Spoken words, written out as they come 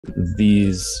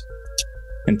these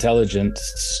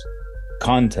intelligence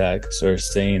contexts are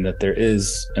saying that there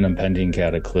is an impending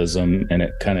cataclysm, and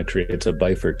it kind of creates a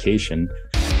bifurcation.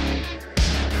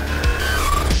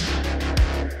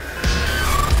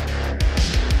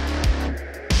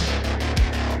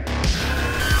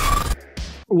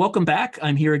 Welcome back.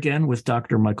 I'm here again with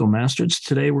Dr. Michael Masterds.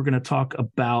 Today, we're going to talk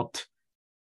about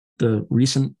the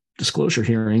recent disclosure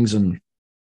hearings and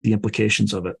the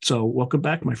implications of it. So welcome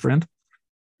back, my friend.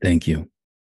 Thank you.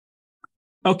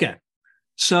 Okay.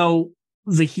 So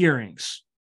the hearings,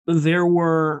 there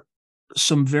were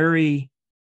some very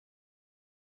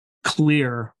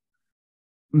clear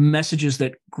messages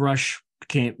that Grush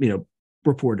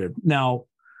reported. Now,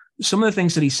 some of the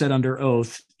things that he said under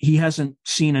oath, he hasn't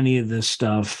seen any of this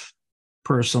stuff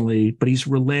personally, but he's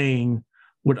relaying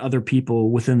what other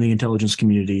people within the intelligence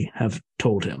community have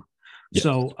told him. Yes.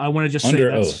 So I want to just say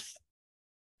that's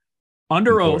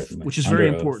under oath, which is very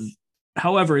important.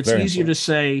 However, it's easier to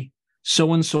say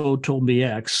so-and-so told me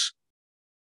X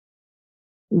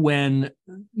when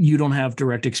you don't have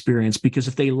direct experience, because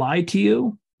if they lied to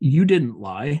you, you didn't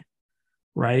lie.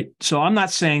 Right. So I'm not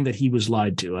saying that he was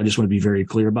lied to. I just want to be very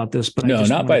clear about this. But no,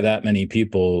 not by that many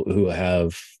people who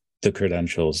have the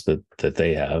credentials that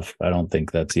they have. I don't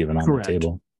think that's even on the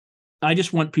table. I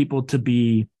just want people to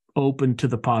be open to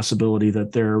the possibility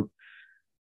that there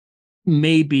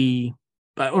may be,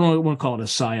 I don't want to call it a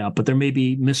psyop, but there may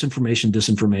be misinformation,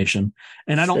 disinformation.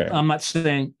 And I'm not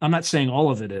saying all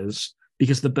of it is,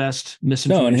 because the best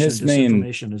misinformation and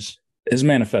disinformation is. His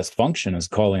manifest function is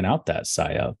calling out that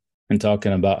psyop and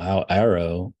talking about how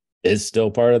Arrow is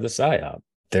still part of the psyop.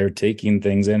 They're taking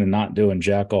things in and not doing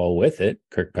jack all with it.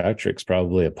 Kirkpatrick's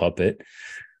probably a puppet.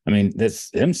 I mean, that's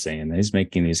him saying that. He's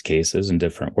making these cases in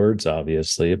different words,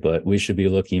 obviously, but we should be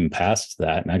looking past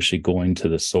that and actually going to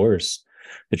the source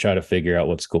to try to figure out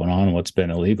what's going on, what's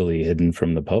been illegally hidden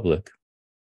from the public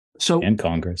and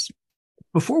Congress.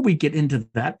 Before we get into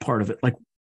that part of it, like,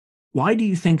 why do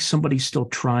you think somebody's still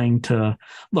trying to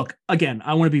look? Again,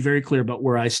 I want to be very clear about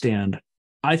where I stand.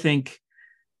 I think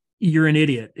you're an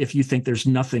idiot if you think there's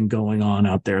nothing going on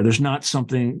out there. There's not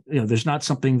something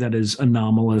that is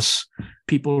anomalous.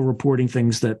 People reporting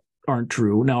things that aren't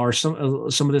true. Now, are some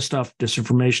of this stuff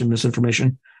disinformation,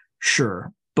 misinformation?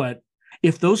 Sure. But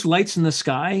if those lights in the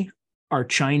sky are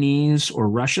Chinese or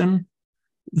Russian,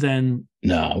 then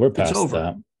no, we're past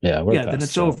that. Yeah, then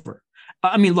it's over.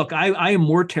 I mean, look, I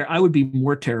would be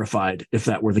more terrified if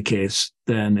that were the case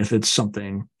than if it's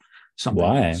something.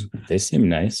 Why? Else. They seem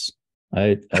nice.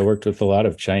 I worked with a lot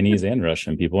of Chinese and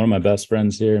Russian people. One of my best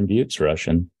friends here in Butte's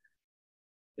Russian.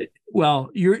 Well,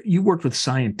 you worked with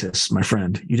scientists, my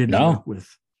friend. You didn't work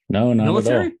with not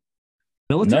military. At all.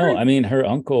 Military? No, I mean, her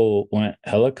uncle went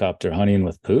helicopter hunting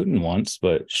with Putin once,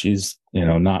 but she's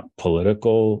not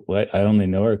political. I only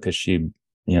know her because she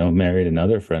married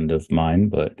another friend of mine,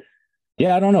 but.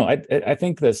 Yeah, I don't know. I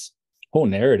think this whole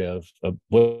narrative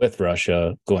with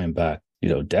Russia going back,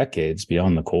 decades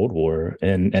beyond the Cold War,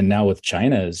 and now with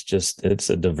China is it's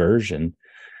a diversion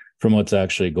from what's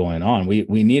actually going on.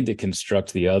 We need to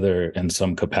construct the other in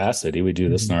some capacity. We do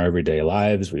this in our everyday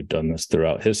lives. We've done this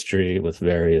throughout history with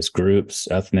various groups,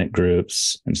 ethnic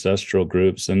groups, ancestral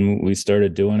groups, and we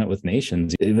started doing it with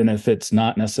nations, even if it's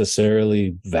not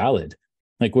necessarily valid.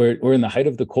 Like we're in the height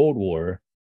of the Cold War,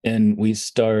 and we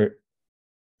start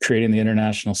creating the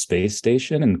International Space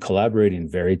Station and collaborating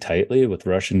very tightly with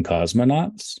Russian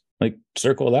cosmonauts, like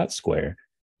circle that square.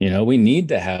 We need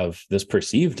to have this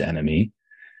perceived enemy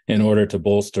in order to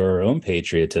bolster our own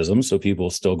patriotism, so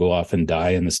people still go off and die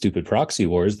in the stupid proxy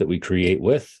wars that we create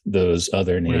with those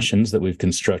other nations that we've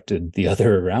constructed the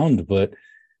other around. But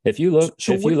if you look,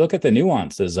 you look at the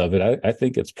nuances of it, I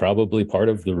think it's probably part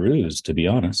of the ruse, to be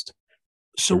honest.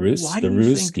 So the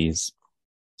ruse-skis.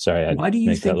 Sorry, I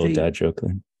make that little dad joke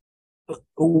there.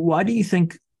 Why do you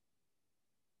think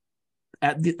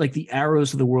the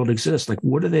Arrows of the world exist? Like,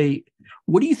 what do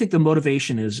you think the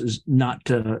motivation is not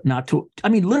to, I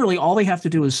mean, literally all they have to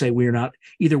do is say, we're not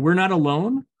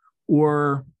alone,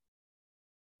 or.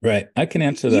 Right. I can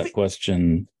answer that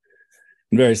question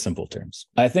in very simple terms.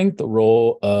 I think the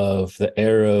role of the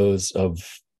Arrows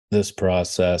of this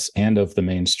process and of the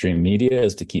mainstream media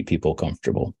is to keep people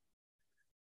comfortable.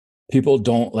 People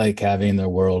don't like having their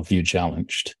worldview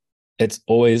challenged. It's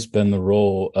always been the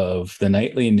role of the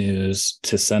nightly news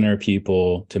to center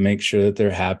people, to make sure that they're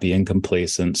happy and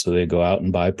complacent, so they go out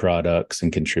and buy products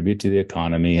and contribute to the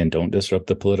economy and don't disrupt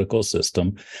the political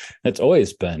system. That's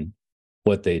always been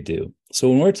what they do. So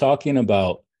when we're talking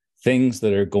about things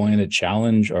that are going to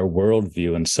challenge our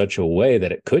worldview in such a way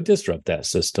that it could disrupt that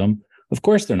system, Of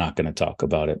course, they're not going to talk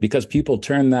about it because people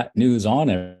turn that news on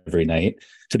every night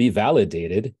to be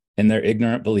validated in their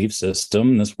ignorant belief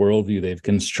system, this worldview they've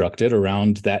constructed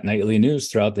around that nightly news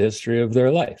throughout the history of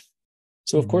their life.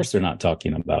 So, of course, they're not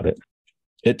talking about it.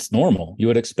 It's normal. You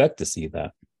would expect to see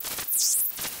that.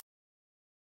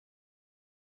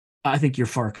 I think you're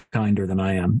far kinder than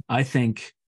I am. I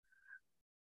think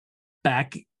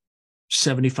back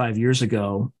 75 years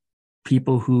ago,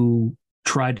 people who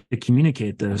tried to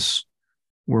communicate this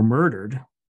were murdered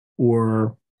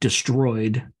or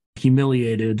destroyed,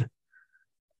 humiliated.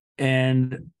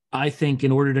 And I think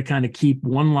in order to kind of keep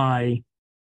one lie,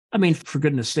 I mean, for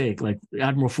goodness sake, like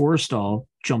Admiral Forrestal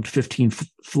jumped 15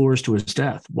 floors to his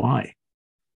death. Why?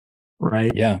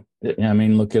 Right? Yeah. I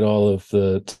mean, look at all of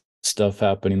the stuff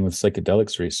happening with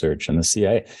psychedelics research and the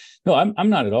CIA. No, I'm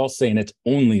not at all saying it's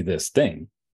only this thing.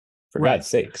 For God's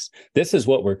sakes, this is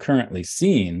what we're currently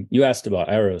seeing. You asked about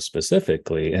Arrow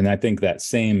specifically, and I think that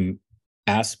same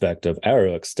aspect of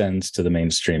Arrow extends to the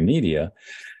mainstream media.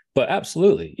 But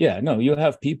absolutely, yeah, no, you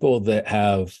have people that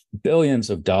have billions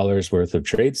of dollars worth of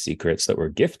trade secrets that were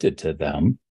gifted to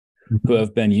them, who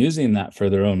have been using that for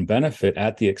their own benefit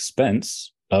at the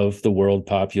expense of the world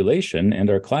population and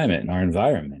our climate and our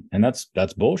environment. And that's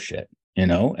bullshit.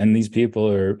 And these people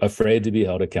are afraid to be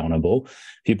held accountable.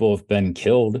 People have been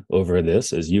killed over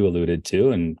this, as you alluded to,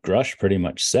 and Grush pretty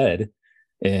much said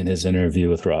in his interview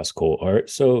with Ross Coulthart.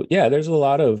 So, yeah, there's a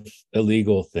lot of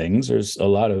illegal things. There's a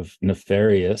lot of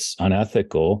nefarious,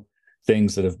 unethical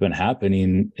things that have been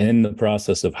happening in the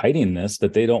process of hiding this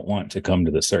that they don't want to come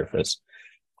to the surface.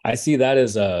 I see that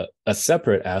as a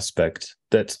separate aspect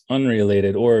that's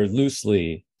unrelated or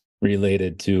loosely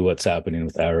related to what's happening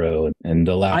with Arrow and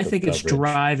the lack of think coverage. It's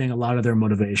driving a lot of their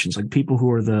motivations, like people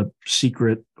who are the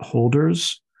secret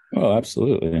holders. Oh,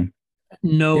 absolutely.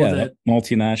 Know that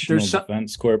multinational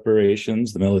defense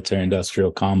corporations, the military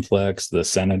industrial complex, the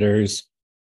senators,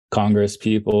 Congress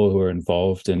people who are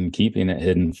involved in keeping it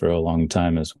hidden for a long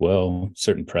time as well.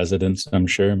 Certain presidents, I'm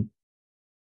sure.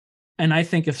 And I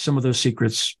think if some of those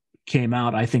secrets came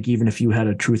out, I think even if you had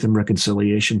a Truth and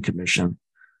Reconciliation Commission,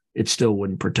 it still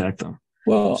wouldn't protect them.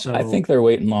 Well, so, I think they're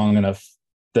waiting long enough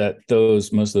that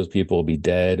most of those people will be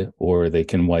dead, or they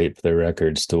can wipe their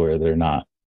records to where they're not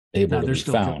able to be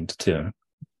found too.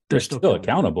 They're still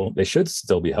accountable. They should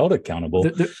still be held accountable.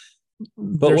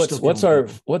 But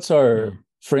what's our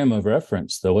frame of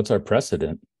reference though? What's our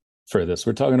precedent for this?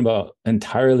 We're talking about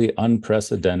entirely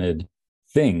unprecedented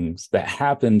things that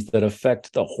happened that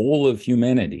affect the whole of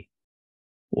humanity.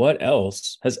 What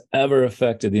else has ever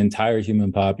affected the entire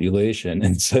human population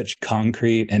in such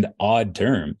concrete and odd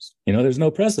terms? There's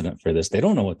no precedent for this. They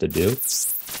don't know what to do.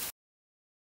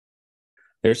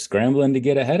 They're scrambling to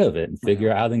get ahead of it and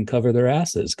figure out how they can cover their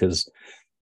asses. Because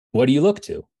what do you look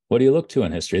to? What do you look to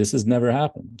in history? This has never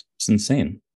happened. It's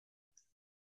insane.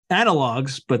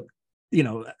 Analogs, but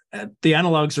the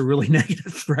analogs are really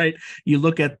negative, right? You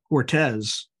look at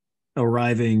Cortez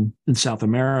arriving in South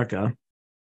America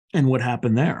and what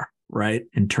happened there, right?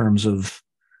 In terms of,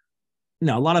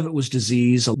 a lot of it was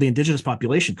disease. The indigenous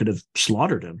population could have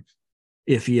slaughtered him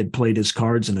if he had played his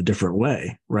cards in a different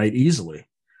way, right? Easily.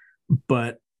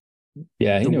 But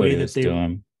yeah, he knew what he was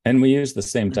doing. And we use the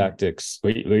same tactics.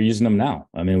 We're using them now.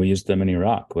 I mean, we used them in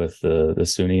Iraq with the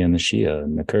Sunni and the Shia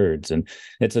and the Kurds. And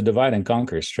it's a divide and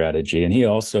conquer strategy. And he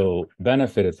also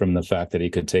benefited from the fact that he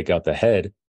could take out the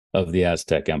head of the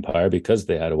Aztec Empire because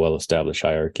they had a well-established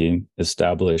hierarchy,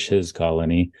 establish his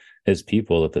colony, his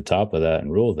people at the top of that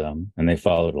and rule them. And they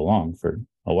followed along for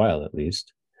a while, at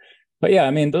least. But yeah,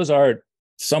 I mean, those are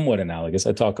somewhat analogous.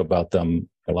 I talk about them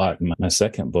a lot in my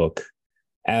second book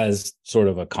as sort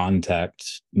of a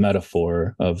contact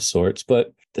metaphor of sorts.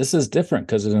 But this is different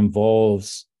because it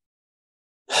involves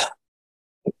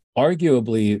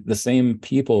arguably the same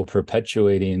people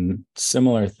perpetuating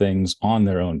similar things on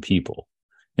their own people.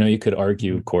 You could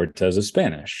argue Cortez is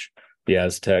Spanish. The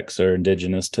Aztecs are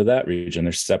indigenous to that region.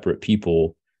 They're separate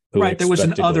people who there was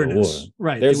an otherness.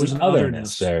 Right. There's an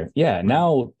otherness there. Yeah. Right.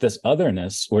 Now this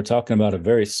otherness, we're talking about a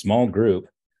very small group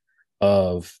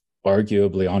of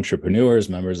arguably entrepreneurs,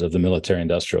 members of the military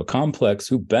industrial complex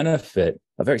who benefit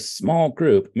a very small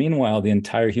group. Meanwhile, the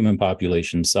entire human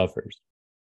population suffers.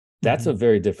 That's a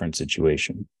very different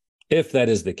situation. If that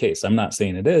is the case, I'm not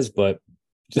saying it is, but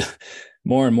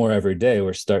more and more every day,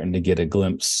 we're starting to get a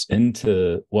glimpse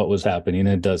into what was happening. And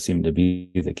it does seem to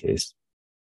be the case.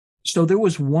 So there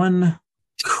was one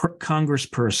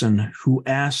congressperson who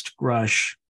asked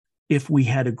Grush if we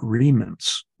had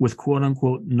agreements with quote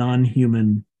unquote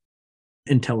non-human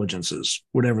intelligences,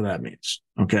 whatever that means.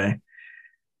 Okay.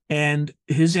 And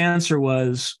his answer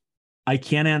was, I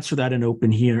can't answer that in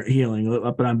open healing,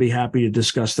 but I'd be happy to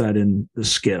discuss that in the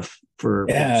skiff for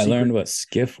I learned what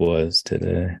skiff was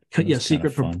today.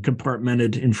 Secret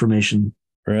compartmented information.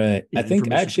 Right. I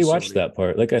think I actually watched that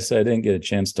part. Like I said, I didn't get a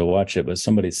chance to watch it, but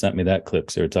somebody sent me that clip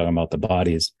because they were talking about the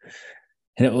bodies.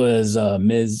 And it was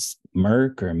Ms.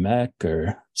 Merck or Meck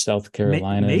or South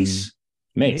Carolina. Mace.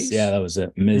 Yeah, that was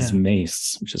it. Ms.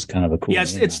 Mace, which is kind of a cool name.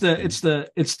 It's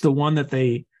the one that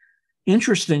they,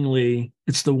 interestingly,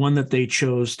 it's the one that they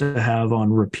chose to have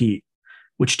on repeat,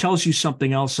 which tells you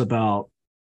something else about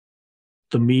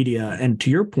the media. And to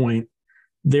your point,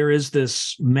 there is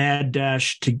this mad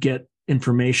dash to get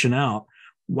information out.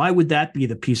 Why would that be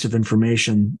the piece of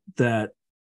information that?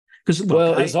 Because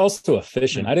it's also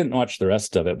efficient. I didn't watch the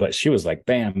rest of it, but she was like,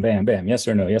 bam, bam, bam, yes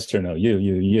or no,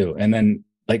 you, and then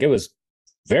like it was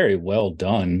very well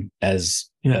done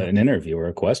as an interview or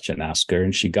a question asker,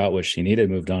 and she got what she needed,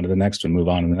 moved on to the next one, move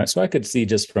on to the next. So I could see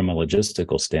just from a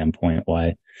logistical standpoint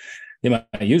why they might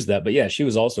use that. But yeah, she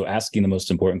was also asking the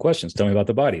most important questions. Tell me about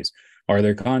the bodies. Are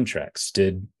there contracts?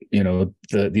 Did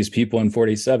these people in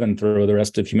 47 throw the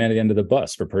rest of humanity under the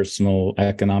bus for personal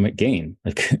economic gain?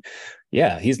 Like,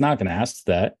 yeah, he's not going to ask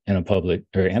that in a public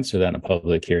or answer that in a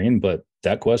public hearing, but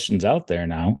that question's out there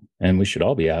now, and we should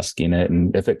all be asking it.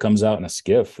 And if it comes out in a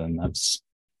skiff, then that's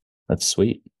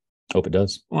sweet. Hope it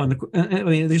does. Well,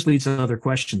 this leads to other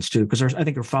questions too, because I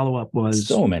think her follow up was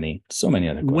so many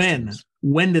other questions.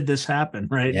 When did this happen?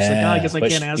 Right? Yeah, it's like, I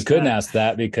guess I can't ask. You couldn't ask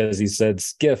that because he said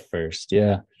skiff first.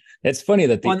 Yeah, it's funny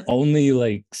that the only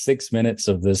like 6 minutes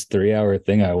of this 3-hour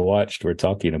thing I watched we're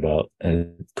talking about.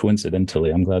 Coincidentally,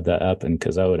 I'm glad that happened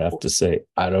because I would have to say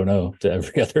I don't know to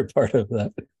every other part of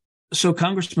that. So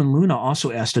Congressman Luna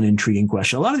also asked an intriguing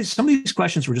question. Some of these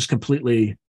questions were just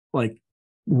completely like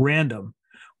random.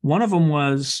 One of them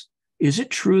was, is it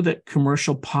true that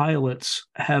commercial pilots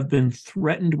have been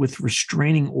threatened with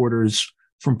restraining orders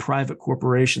from private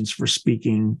corporations for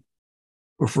speaking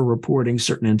or for reporting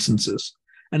certain instances?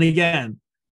 And again,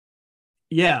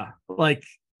 like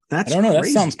that's I don't know.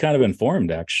 crazy. That sounds kind of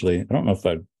informed, actually. I don't know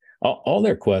if all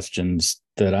their questions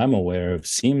that I'm aware of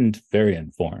seemed very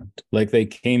informed. Like they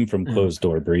came from closed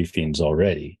door briefings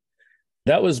already.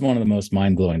 That was one of the most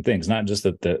mind-blowing things, not just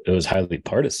that it was highly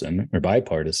partisan or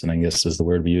bipartisan, I guess is the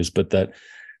word we use, but that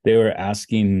they were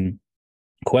asking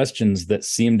questions that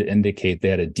seemed to indicate they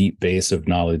had a deep base of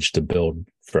knowledge to build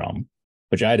from,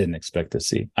 which I didn't expect to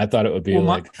see. I thought it would be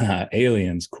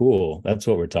aliens, cool. That's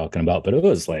what we're talking about. But it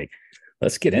was like,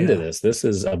 let's get into this. This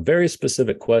is a very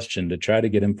specific question to try to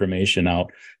get information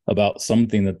out about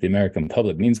something that the American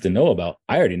public needs to know about.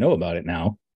 I already know about it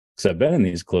now because I've been in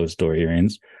these closed door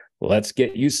hearings. Let's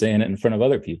get you saying it in front of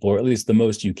other people, or at least the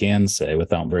most you can say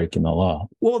without breaking the law.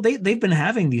 Well, they've been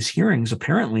having these hearings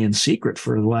apparently in secret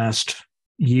for the last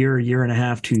year and a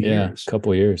half, 2 years. Yeah,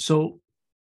 couple of years. So,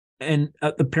 and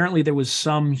apparently there was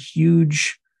some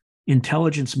huge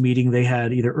intelligence meeting they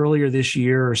had either earlier this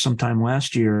year or sometime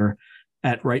last year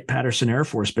at Wright-Patterson Air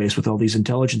Force Base with all these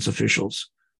intelligence officials,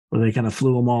 where they kind of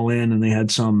flew them all in and they had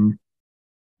some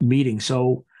meeting.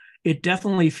 So it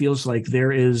definitely feels like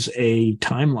there is a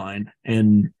timeline,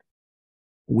 and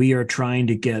we are trying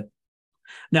to get.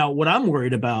 Now, what I'm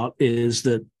worried about is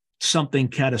that something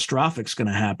catastrophic is going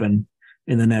to happen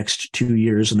in the next 2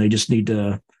 years, and they just need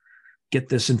to get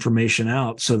this information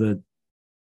out so that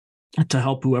to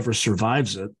help whoever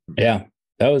survives it. Yeah,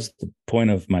 that was the point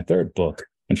of my third book,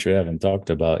 which we haven't talked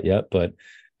about yet, but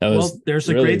that was there's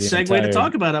a great segue to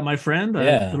talk about it, my friend.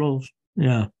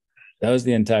 That was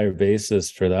the entire basis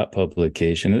for that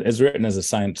publication. It's written as a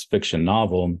science fiction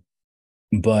novel,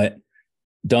 but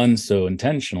done so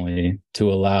intentionally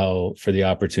to allow for the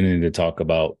opportunity to talk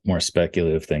about more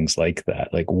speculative things like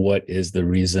that. Like, what is the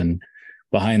reason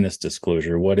behind this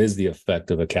disclosure? What is the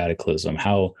effect of a cataclysm?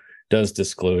 How does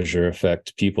disclosure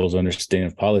affect people's understanding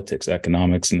of politics,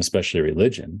 economics, and especially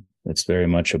religion? It's very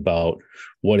much about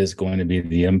what is going to be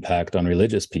the impact on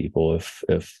religious people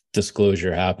if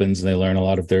disclosure happens and they learn a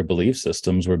lot of their belief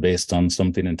systems were based on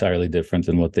something entirely different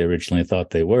than what they originally thought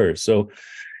they were. So,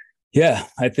 yeah,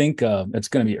 I think it's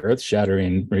going to be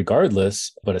earth-shattering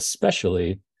regardless, but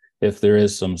especially if there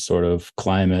is some sort of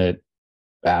climate,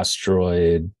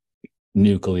 asteroid,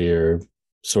 nuclear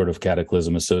sort of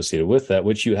cataclysm associated with that,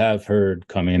 which you have heard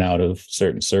coming out of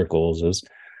certain circles, as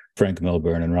Frank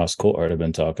Milburn and Ross Coulthart have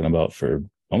been talking about for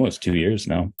almost 2 years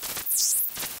now.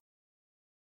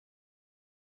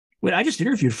 Wait, I just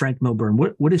interviewed Frank Milburn.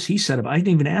 What has he said about? I didn't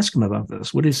even ask him about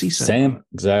this. What has he said?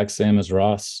 Exact same as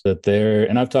Ross. That they're,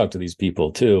 and I've talked to these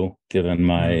people too, given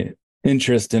my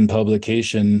interest in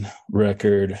publication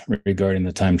record regarding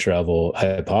the time travel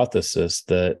hypothesis,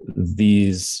 that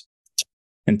these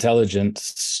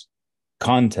intelligence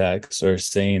contexts are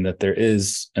saying that there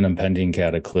is an impending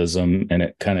cataclysm, and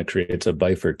it kind of creates a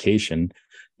bifurcation,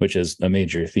 which is a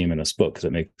major theme in this book because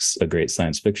it makes a great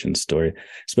science fiction story,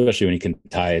 especially when you can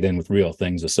tie it in with real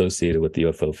things associated with the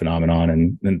UFO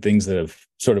phenomenon and things that have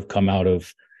sort of come out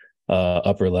of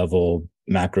upper level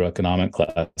macroeconomic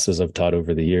classes I've taught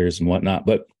over the years and whatnot.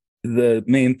 But the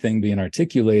main thing being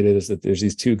articulated is that there's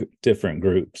these two different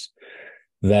groups,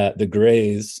 that the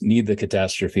grays need the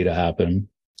catastrophe to happen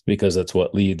because that's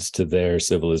what leads to their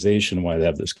civilization, why they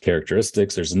have those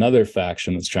characteristics. There's another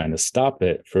faction that's trying to stop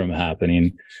it from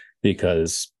happening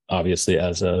because obviously it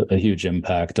has a huge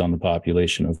impact on the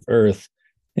population of Earth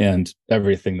and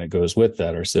everything that goes with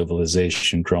that. Our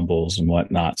civilization crumbles and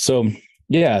whatnot. So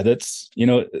yeah, that's,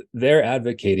 they're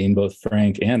advocating, both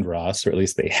Frank and Ross, or at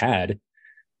least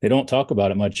they don't talk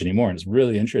about it much anymore. And it's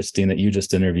really interesting that you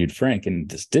just interviewed Frank and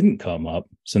this didn't come up,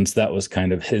 since that was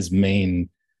kind of his main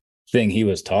thing he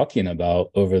was talking about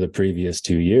over the previous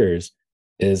 2 years,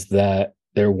 is that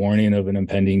they're warning of an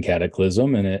impending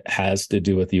cataclysm, and it has to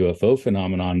do with the UFO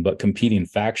phenomenon, but competing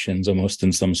factions, almost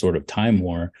in some sort of time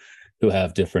war, who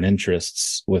have different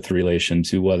interests with relation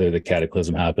to whether the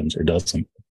cataclysm happens or doesn't.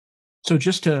 So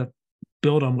just to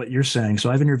build on what you're saying, so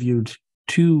I've interviewed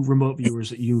 2 remote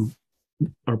viewers that you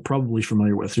are probably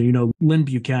familiar with. So Lynn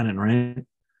Buchanan, right?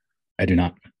 I do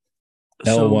not.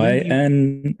 So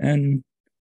Lynn,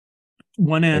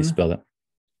 one N. I spell it.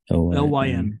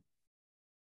 Lyn.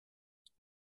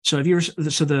 So have you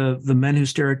ever, so the Men Who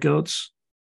Stare at Goats?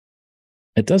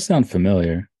 It does sound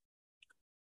familiar.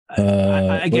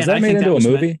 Again, was that made into a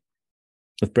movie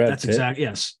with Brad Pitt? That's exactly,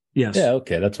 yes. Yeah,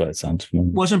 okay, that's why it sounds familiar.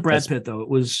 It wasn't Brad Pitt, though. It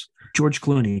was George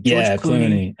Clooney.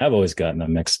 Clooney. I've always gotten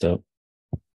them mixed up.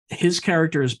 His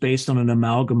character is based on an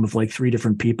amalgam of like 3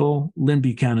 different people. Lynn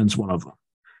Buchanan's one of them.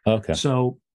 Okay.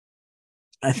 So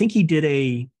I think he did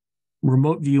a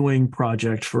remote viewing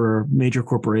project for a major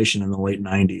corporation in the late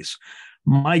 90s.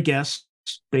 My guess,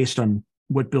 based on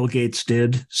what Bill Gates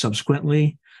did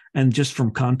subsequently, and just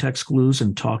from context clues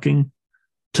and talking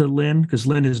to Lynn, because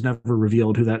Lynn has never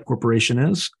revealed who that corporation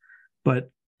is, but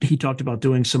he talked about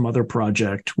doing some other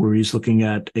project where he's looking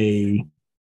at a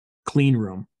clean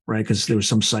room, right? Because there was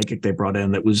some psychic they brought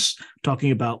in that was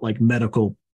talking about like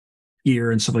medical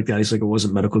gear and stuff like that. He's like, it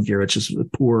wasn't medical gear. It's just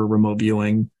poor remote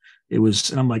viewing. It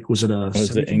was, and I'm like, was it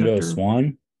Ingo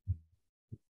Swann?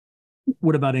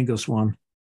 What about Ingo Swann?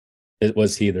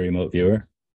 Was he the remote viewer?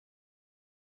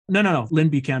 No. Lynn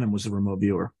Buchanan was the remote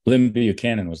viewer. Lynn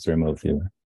Buchanan was the remote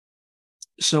viewer.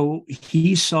 So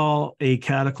he saw a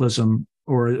cataclysm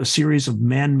or a series of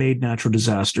man-made natural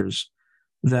disasters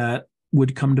that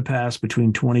would come to pass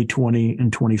between 2020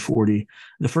 and 2040.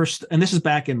 The first, and this is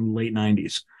back in the late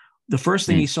 90s. The first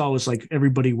thing he saw was like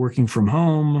everybody working from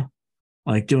home,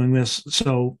 like doing this.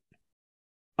 So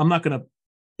I'm not going to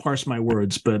parse my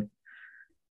words, but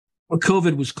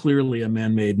COVID was clearly a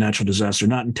man-made natural disaster,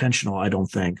 not intentional, I don't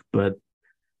think, but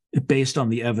based on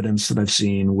the evidence that I've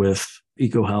seen with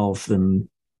EcoHealth, and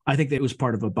I think that it was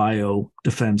part of a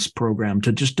biodefense program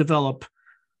to just develop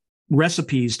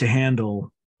recipes to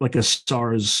handle like a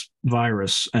SARS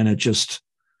virus. And it just,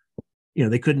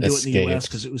 they couldn't do it in the US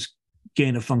because it was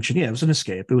gain of function. Yeah, it was an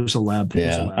escape. It was a lab.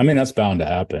 Yeah, I mean, that's bound to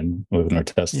happen with our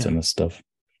tests and this stuff.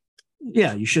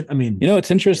 Yeah, you should. I mean,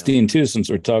 it's interesting too, since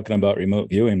we're talking about remote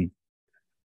viewing.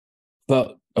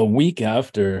 About a week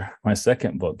after my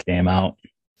second book came out,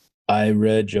 I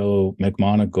read Joe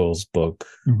McMonagle's book,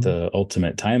 The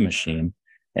Ultimate Time Machine.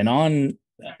 And on,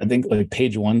 I think, like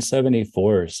page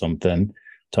 174 or something,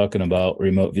 talking about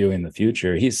remote viewing the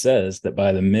future, he says that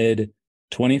by the mid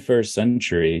 21st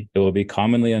century, it will be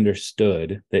commonly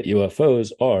understood that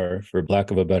UFOs are, for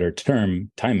lack of a better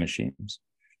term, time machines.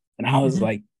 And I was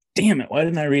like, damn it, why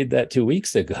didn't I read that 2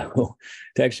 weeks ago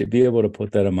to actually be able to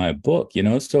put that in my book,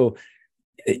 So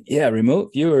yeah,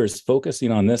 remote viewers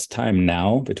focusing on this time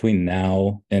now, between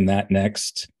now and that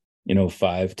next,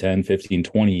 5, 10, 15,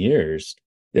 20 years,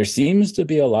 there seems to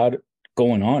be a lot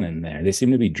going on in there. They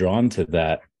seem to be drawn to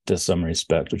that to some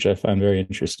respect, which I find very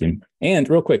interesting. And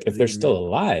real quick, if they're still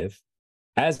alive,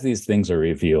 as these things are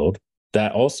revealed,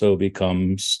 that also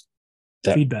becomes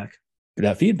that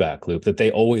feedback loop that they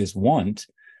always want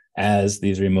as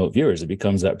these remote viewers. It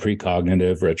becomes that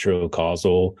precognitive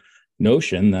retrocausal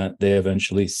notion that they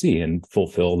eventually see and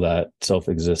fulfill that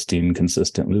self-existing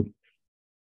consistent loop.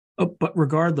 But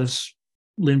regardless,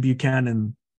 Lynn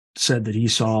Buchanan said that he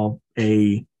saw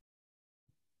a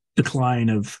decline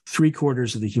of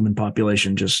 3/4 of the human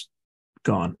population just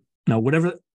gone. Now,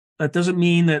 whatever, that doesn't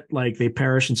mean that like they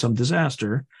perish in some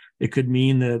disaster. It could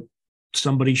mean that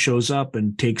somebody shows up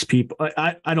and takes people.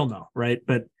 I don't know, right?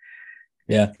 But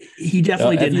Yeah. He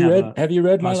definitely didn't have a Have you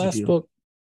read my positive last view. book,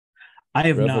 I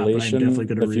have not, but I'm definitely Revelation, going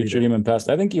to The read Future it. Human Past?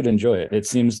 I think you'd enjoy it. It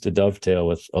seems to dovetail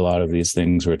with a lot of these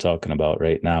things we're talking about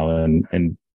right now,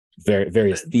 and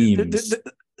various themes.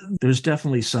 There's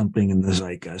definitely something in the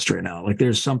zeitgeist right now. Like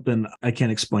there's something, I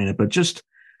can't explain it, but just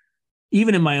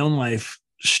even in my own life,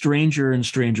 stranger and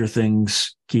stranger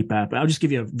things keep happening. I'll just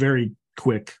give you a very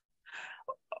quick.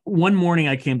 One morning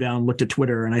I came down, looked at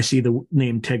Twitter, and I see the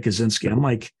name Ted Kaczynski. I'm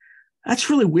like,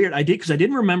 that's really weird. I did, because I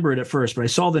didn't remember it at first, but I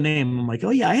saw the name. I'm like, oh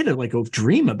yeah, I had a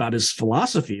dream about his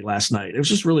philosophy last night. It was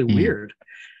just really weird.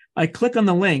 I click on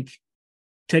the link.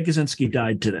 Ted Kaczynski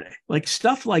died today. Like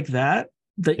stuff like that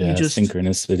you just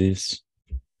synchronicities.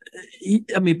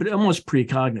 I mean, but almost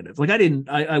precognitive. Like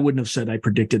I wouldn't have said I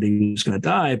predicted he was going to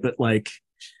die, but like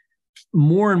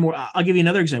more and more. I'll give you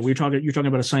another example. You're talking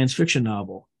about a science fiction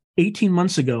novel. 18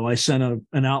 months ago, I sent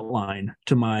an outline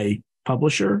to my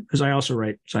publisher, because I also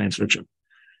write science fiction.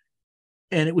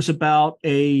 And it was about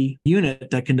a unit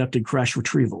that conducted crash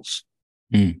retrievals.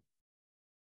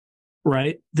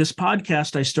 Right? This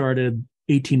podcast I started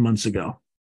 18 months ago,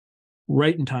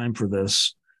 right in time for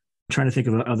this. I'm trying to think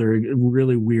of other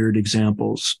really weird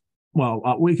examples.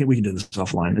 Well, we can do this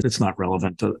offline. It's not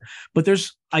relevant but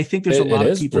I think there's a lot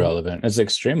of people. It is relevant. It's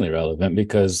extremely relevant,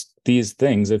 because these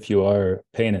things, if you are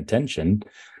paying attention,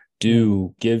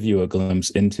 do give you a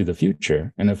glimpse into the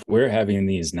future. And if we're having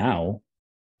these now,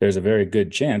 there's a very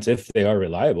good chance, if they are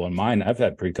reliable. And mine, I've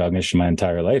had precognition my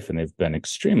entire life, and they've been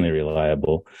extremely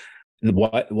reliable.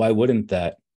 Why wouldn't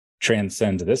that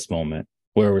transcend this moment,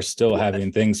 where we're still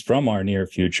having things from our near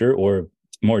future or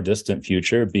more distant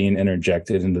future being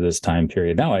interjected into this time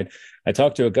period? Now, I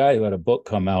talked to a guy who had a book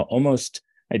come out almost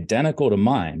identical to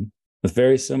mine, with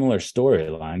very similar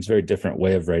storylines, very different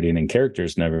way of writing and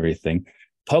characters and everything,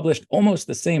 published almost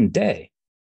the same day.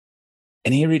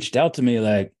 And he reached out to me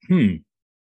like,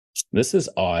 this is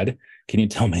odd. Can you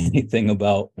tell me anything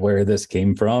about where this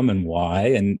came from and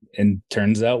why? And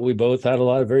turns out we both had a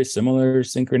lot of very similar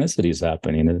synchronicities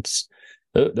happening.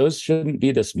 Those shouldn't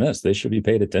be dismissed. They should be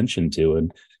paid attention to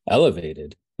and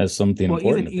elevated as something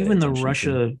important. Even the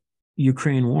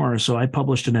Russia-Ukraine war. So I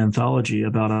published an anthology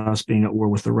about us being at war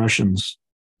with the Russians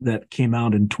that came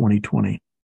out in 2020.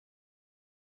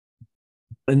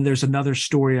 And there's another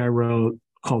story I wrote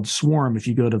called Swarm. If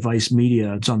you go to Vice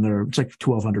Media, it's on there. It's like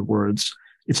 1,200 words.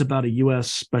 It's about a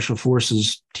U.S. Special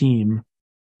Forces team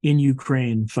in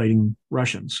Ukraine fighting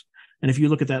Russians. And if you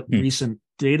look at that recent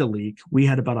data leak, we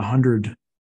had about 100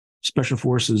 special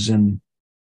forces in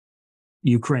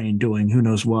Ukraine doing who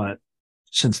knows what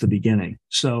since the beginning.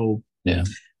 So, yeah.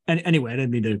 And anyway, I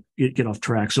didn't mean to get off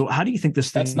track. So how do you think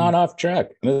this thing... That's not off track.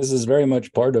 This is very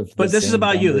much part of... But this is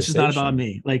about you. This is not about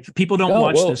me. Like, people don't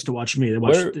watch this to watch me.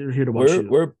 They're here to watch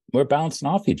you. We're bouncing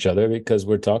off each other, because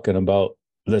we're talking about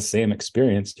the same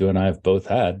experience you and I have both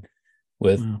had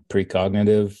with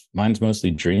precognitive. Mine's mostly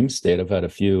dream state. I've had a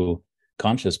few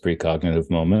conscious precognitive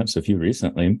moments, a few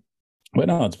recently. But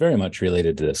no, it's very much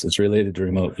related to this. It's related to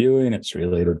remote viewing. It's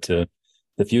related to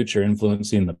the future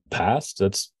influencing the past.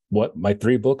 That's what my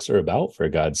 3 books are about, for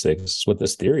God's sake. This is what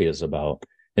this theory is about,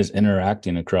 is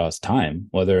interacting across time,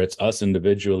 whether it's us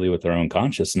individually with our own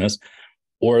consciousness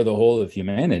or the whole of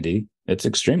humanity. It's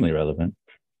extremely relevant.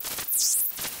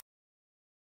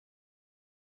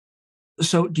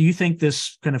 So do you think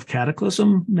this kind of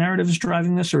cataclysm narrative is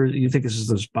driving this, or do you think this is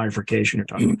this bifurcation you're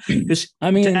talking about? Because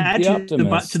I mean, to add to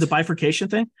the bifurcation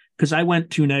thing, because I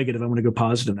went too negative, I'm going to go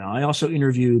positive now. I also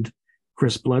interviewed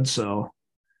Chris Bledsoe,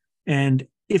 and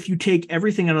if you take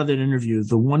everything out of that interview,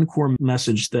 the one core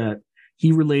message that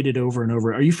he related over and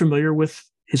over. Are you familiar with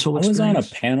his whole experience? I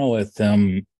was on a panel with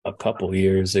him a couple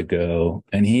years ago,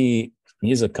 and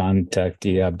he's a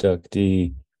contactee,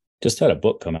 abductee, just had a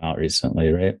book come out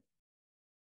recently, right?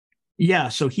 Yeah.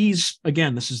 So he's,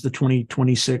 again, this is the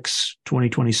 2026,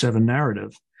 2027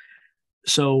 narrative.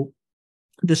 So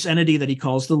this entity that he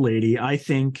calls the lady, I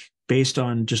think, based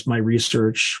on just my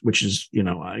research, which is,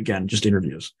 again, just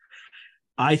interviews,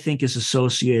 I think is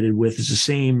associated with is the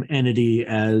same entity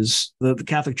as the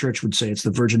Catholic Church would say it's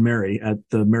the Virgin Mary at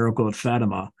the miracle at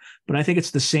Fatima. But I think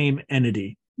it's the same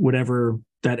entity, whatever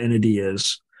that entity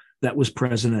is, that was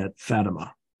present at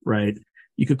Fatima, right?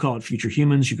 You could call it future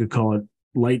humans. You could call it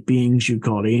light beings. You could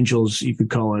call it angels. You could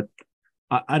call it,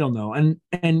 I don't know.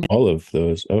 And all of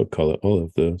those, I would call it all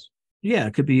of those. Yeah,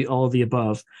 it could be all of the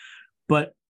above.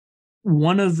 But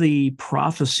one of the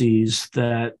prophecies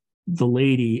that the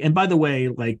lady, and by the way,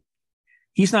 like,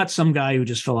 he's not some guy who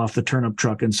just fell off the turnip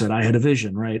truck and said, I had a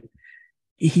vision, right?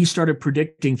 He started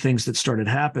predicting things that started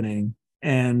happening,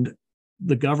 and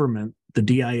the government, the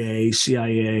DIA,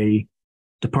 CIA,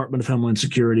 Department of Homeland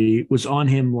Security was on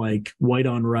him like white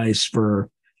on rice for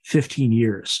 15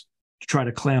 years to try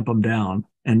to clamp him down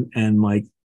and like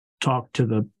talk to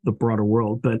the broader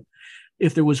world. But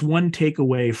if there was one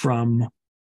takeaway from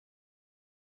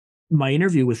my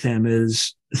interview with him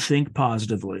is think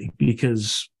positively,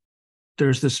 because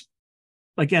there's this,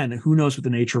 again, who knows what the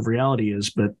nature of reality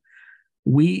is, but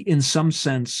we, in some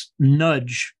sense,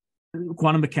 nudge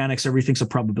quantum mechanics. Everything's a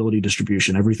probability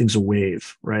distribution. Everything's a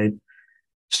wave, right?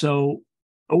 So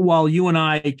while you and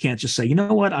I can't just say, you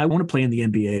know what, I want to play in the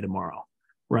NBA tomorrow,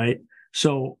 right?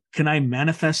 So can I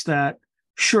manifest that?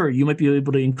 Sure, you might be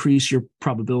able to increase your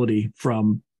probability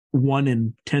from 1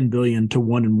 in 10 billion to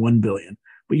 1 in 1 billion,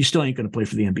 but you still ain't going to play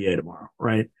for the NBA tomorrow,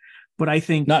 right? But I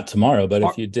think not tomorrow, but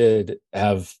if you did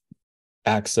have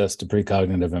access to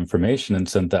precognitive information and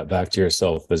sent that back to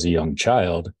yourself as a young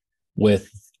child with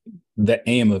the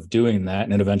aim of doing that,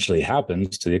 and it eventually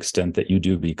happens to the extent that you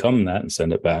do become that and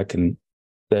send it back, and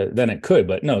then it could.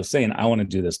 But no, saying I want to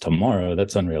do this tomorrow,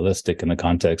 that's unrealistic in the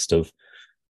context of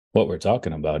what we're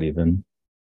talking about even.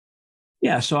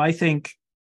 Yeah, so I think,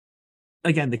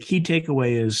 again, the key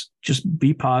takeaway is just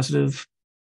be positive,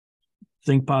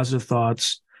 think positive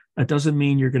thoughts. That doesn't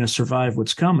mean you're going to survive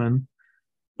what's coming,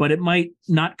 but it might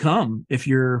not come if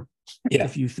you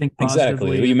think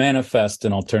positively. Exactly. You manifest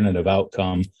an alternative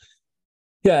outcome.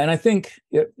 Yeah, and I think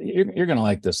you're going to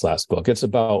like this last book. It's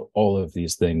about all of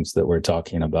these things that we're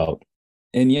talking about.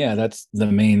 And yeah, that's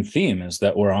the main theme, is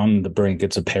that we're on the brink.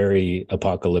 It's a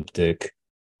peri-apocalyptic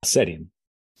setting.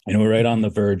 And we're right on the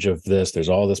verge of this. There's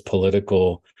all this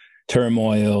political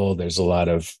turmoil. There's a lot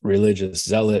of religious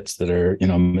zealots that are,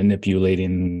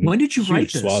 manipulating. When did you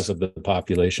write this? Swaths of the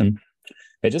population.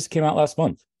 It just came out last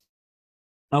month.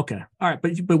 Okay. All right.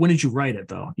 But when did you write it,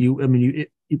 though? You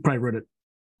probably wrote it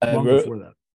long before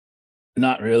that.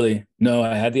 Not really. No,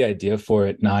 I had the idea for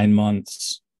it 9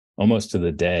 months, almost to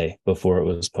the day, before it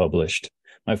was published.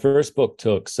 My first book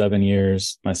took 7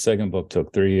 years. My second book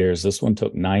took 3 years. This one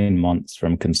took 9 months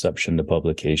from conception to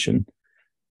publication,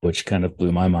 which kind of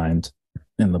blew my mind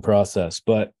in the process.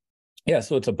 But yeah,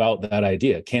 so it's about that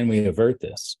idea. Can we avert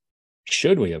this?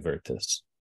 Should we avert this?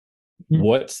 Mm-hmm.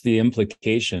 What's the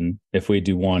implication if we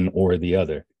do one or the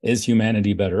other? Is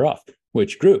humanity better off?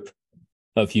 Which group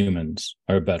of humans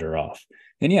are better off?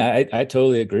 And yeah, I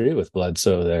totally agree with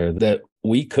Bledsoe there that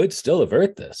we could still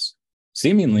avert this.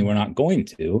 Seemingly, we're not going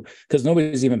to, because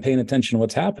nobody's even paying attention to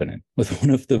what's happening with one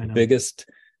of the biggest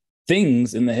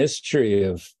things in the history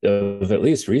of at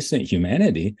least recent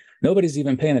humanity. Nobody's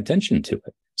even paying attention to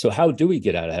it. So how do we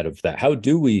get out ahead of that? How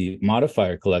do we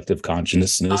modify our collective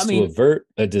consciousness to avert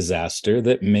a disaster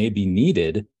that may be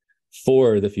needed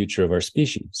for the future of our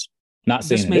species? Not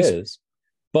saying it is,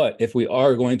 but if we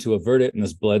are going to avert it in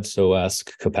this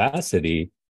Bledsoe-esque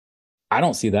capacity, I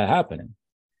don't see that happening.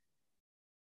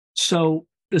 So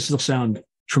this will sound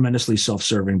tremendously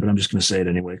self-serving, but I'm just going to say it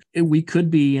anyway. We could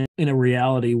be in a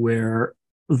reality where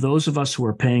those of us who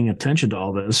are paying attention to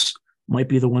all this might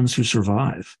be the ones who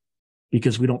survive,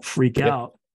 because we don't freak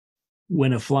out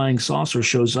when a flying saucer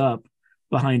shows up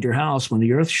behind your house when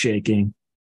the earth's shaking.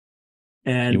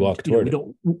 And you walk toward it.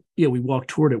 We walk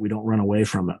toward it. We don't run away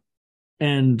from it.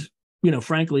 And,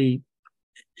 frankly,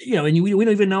 and we don't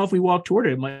even know if we walk toward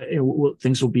it,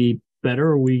 things will be better,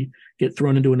 or we get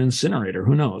thrown into an incinerator.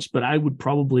 Who knows? But I would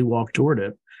probably walk toward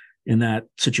it in that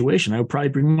situation. I would probably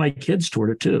bring my kids toward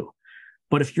it too.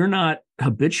 But if you're not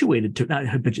habituated to, not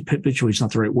habituated is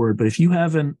not the right word, but if you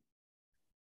haven't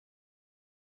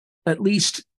at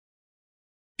least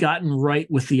gotten right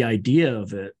with the idea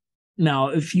of it. Now,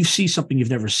 if you see something you've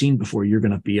never seen before, you're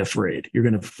going to be afraid. You're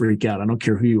going to freak out. I don't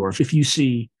care who you are. If you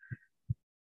see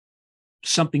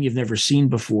something you've never seen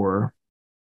before,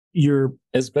 you're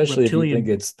especially if you think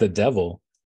it's the devil.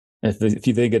 If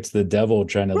you think it's the devil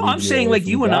trying to lead you away from God. I'm saying, like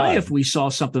you and I, if we saw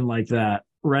something like that,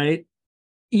 right?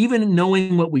 Even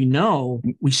knowing what we know,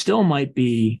 we still might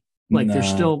be like, there's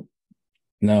still.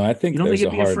 No, I think there's a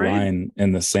hard line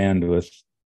in the sand with.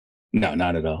 No,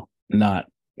 not at all. Not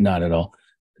at all.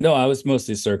 No, I was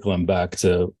mostly circling back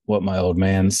to what my old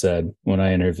man said when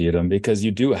I interviewed him, because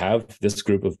you do have this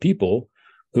group of people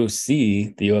who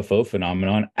see the UFO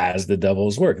phenomenon as the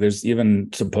devil's work. There's even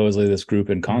supposedly this group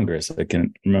in Congress. I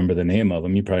can't remember the name of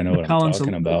them. You probably know what I'm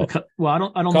talking about. Well, I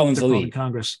don't know if they're called in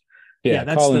Congress. Yeah,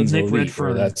 that's Collins the Nick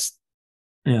Redfern.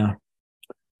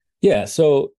 Yeah.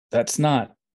 So that's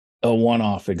not a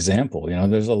one-off example.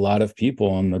 There's a lot of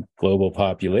people in the global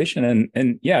population,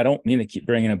 and yeah, I don't mean to keep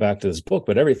bringing it back to this book,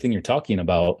 but everything you're talking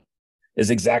about is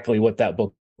exactly what that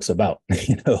book's about.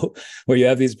 Where you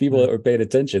have these people that are paid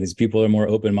attention, these people are more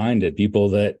open-minded, people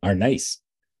that are nice,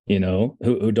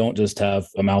 who don't just have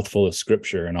a mouthful of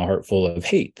scripture and a heart full of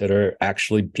hate, that are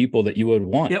actually people that you would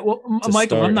want. Yeah, well, to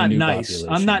Michael, start I'm a not new nice.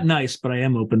 population. I'm not nice, but I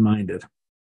am open-minded.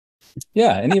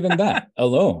 Yeah, and even that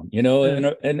alone,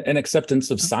 Yeah. and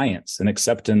acceptance of science, and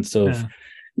acceptance of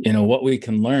what we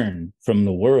can learn from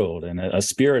the world, and a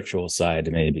spiritual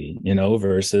side maybe,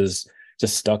 versus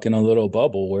just stuck in a little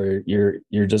bubble where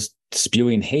you're just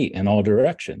spewing hate in all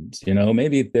directions.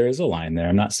 Maybe there is a line there.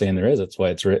 I'm not saying there is. That's why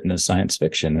it's written as science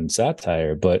fiction and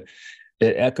satire, but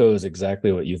it echoes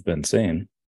exactly what you've been saying.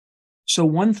 So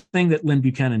one thing that Lynn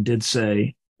Buchanan did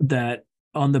say, that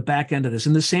on the back end of this,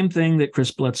 and the same thing that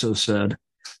Chris Bledsoe said,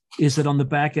 is that on the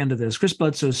back end of this, Chris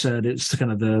Bledsoe said it's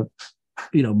kind of the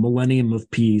millennium of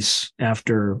peace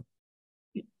after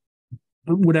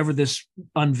whatever this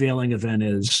unveiling event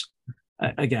is.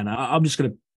 Again, I'm just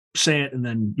going to say it and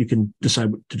then you can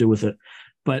decide what to do with it.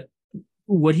 But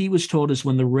what he was told is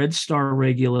when the Red Star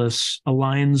Regulus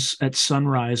aligns at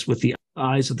sunrise with the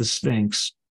eyes of the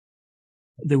Sphinx,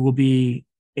 there will be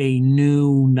a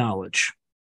new knowledge.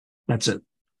 That's it.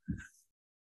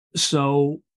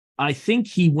 So I think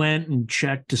he went and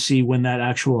checked to see when that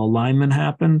actual alignment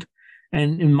happened.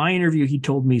 And in my interview, he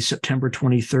told me September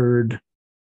 23rd,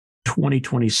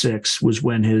 2026 was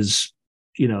when his,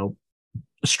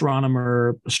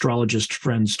 astrologist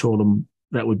friends told him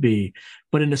that would be.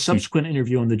 But in a subsequent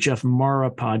interview on the Jeff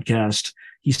Mara podcast,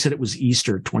 he said it was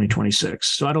Easter 2026.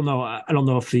 So I don't know. I don't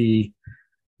know if he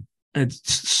had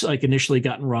initially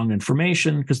gotten wrong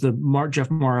information, because the Jeff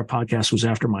Mara podcast was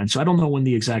after mine. So I don't know when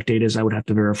the exact date is. I would have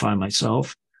to verify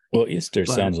myself. Well, Easter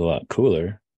sounds a lot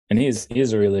cooler. And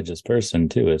he's a religious person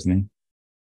too, isn't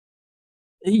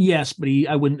he? Yes, but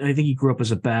I think he grew up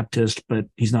as a Baptist, but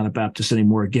he's not a Baptist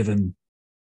anymore, given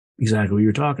exactly what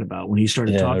you're talking about. When he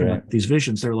started talking about these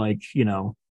visions, they're like,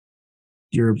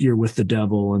 you're with the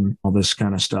devil and all this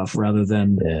kind of stuff, rather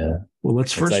than, well,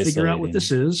 let's first figure out what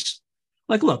this is.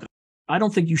 Like, look, I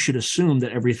don't think you should assume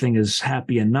that everything is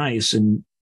happy and nice. And,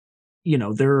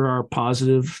 there are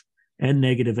positive and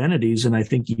negative entities. And I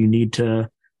think you need to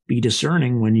be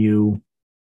discerning when you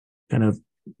kind of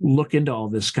look into all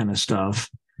this kind of stuff.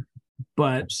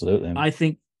 But absolutely,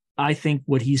 I think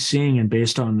what he's seeing, and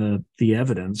based on the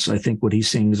evidence, I think what he's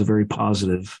seeing is a very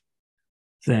positive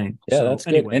thing. Yeah, so, that's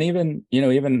good. And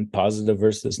even positive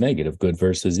versus negative, good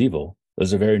versus evil,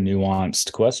 those are very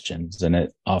nuanced questions, and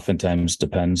it oftentimes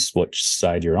depends which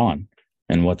side you're on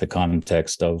and what the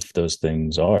context of those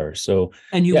things are. So,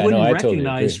 and you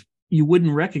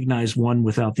wouldn't recognize one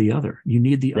without the other. You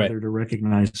need the other to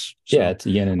recognize. So, yeah, it's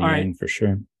yin and yang for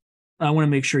sure. I want to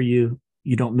make sure you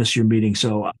don't miss your meeting.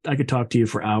 So I could talk to you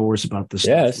for hours about this.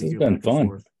 Yeah, this has been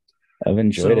fun. I've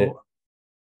enjoyed it.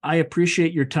 I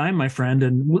appreciate your time, my friend,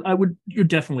 and we'll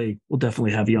definitely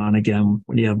have you on again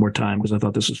when you have more time, because I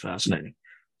thought this was fascinating.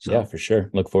 So, yeah, for sure.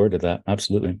 Look forward to that.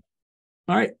 Absolutely.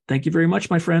 All right. Thank you very much,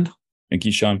 my friend. Thank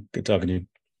you, Sean. Good talking to you.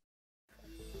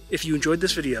 If you enjoyed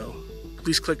this video,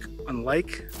 please click on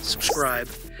like, subscribe,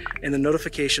 and the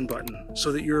notification button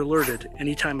so that you're alerted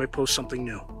anytime I post something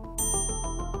new.